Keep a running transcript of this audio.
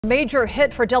Major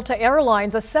hit for Delta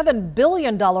Airlines, a $7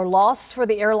 billion loss for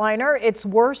the airliner, its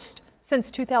worst since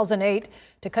 2008.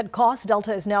 To cut costs,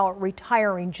 Delta is now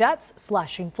retiring jets,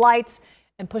 slashing flights,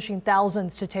 and pushing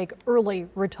thousands to take early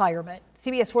retirement.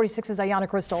 CBS 46's Ayanna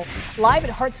Crystal live at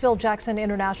Hartsfield-Jackson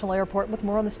International Airport with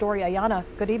more on the story. Ayanna,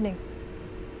 good evening.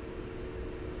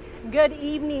 Good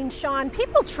evening, Sean.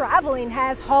 People traveling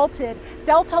has halted.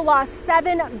 Delta lost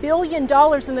 $7 billion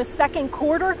in the second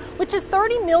quarter, which is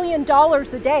 $30 million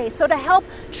a day. So to help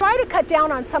try to cut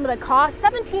down on some of the costs,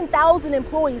 17,000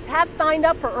 employees have signed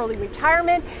up for early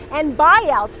retirement and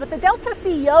buyouts. But the Delta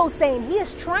CEO saying he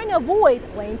is trying to avoid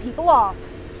laying people off.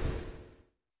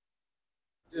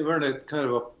 We're in a kind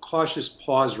of a cautious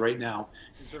pause right now.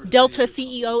 Delta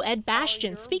CEO Ed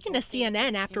Bastian speaking to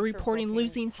CNN after reporting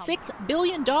losing $6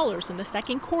 billion in the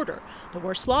second quarter, the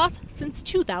worst loss since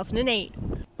 2008.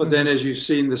 But then as you've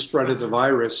seen the spread of the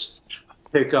virus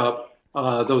pick up,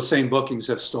 those same bookings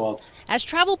have stalled. As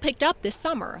travel picked up this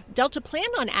summer, Delta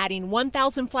planned on adding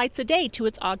 1,000 flights a day to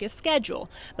its August schedule.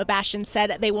 But Bastian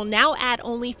said they will now add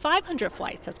only 500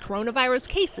 flights as coronavirus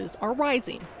cases are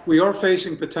rising. We are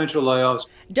facing potential layoffs.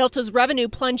 Delta's revenue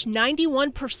plunged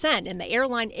 91%, and the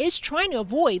airline is trying to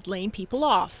avoid laying people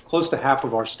off. Close to half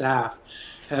of our staff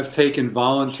have taken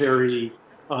voluntary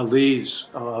leaves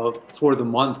for the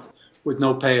month with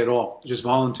no pay at all, just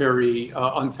voluntary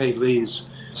unpaid leaves.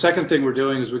 Second thing we're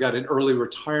doing is we got an early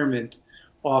retirement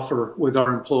offer with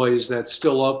our employees that's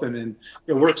still open, and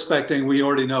we're expecting, we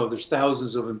already know there's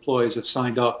thousands of employees have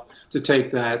signed up to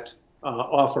take that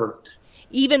offer.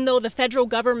 Even though the federal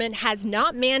government has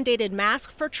not mandated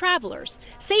masks for travelers,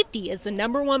 safety is the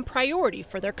 #1 priority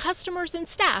for their customers and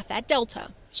staff at Delta.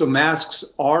 So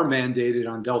masks are mandated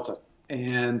on Delta,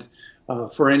 and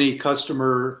for any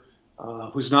customer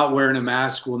who's not wearing a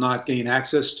mask will not gain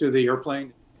access to the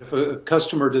airplane. If a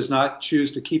customer does not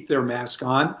choose to keep their mask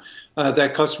on,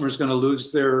 that customer is going to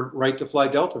lose their right to fly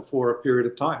Delta for a period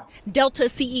of time. Delta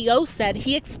CEO said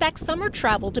he expects summer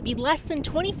travel to be less than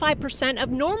 25% of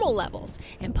normal levels.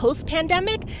 And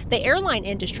post-pandemic, the airline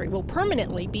industry will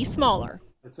permanently be smaller.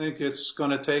 I think it's going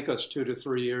to take us 2 to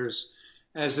 3 years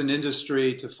as an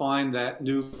industry to find that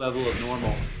new level of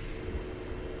normal.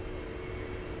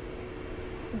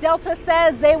 Delta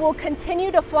says they will continue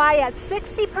to fly at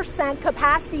 60%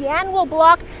 capacity and will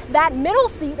block that middle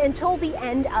seat until the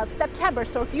end of September.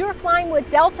 So if you're flying with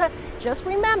Delta, just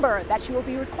remember that you will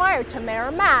be required to wear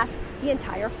a mask the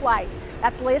entire flight.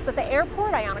 That's the latest at the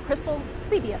airport. Ayanna Crystal,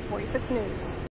 CBS 46 News.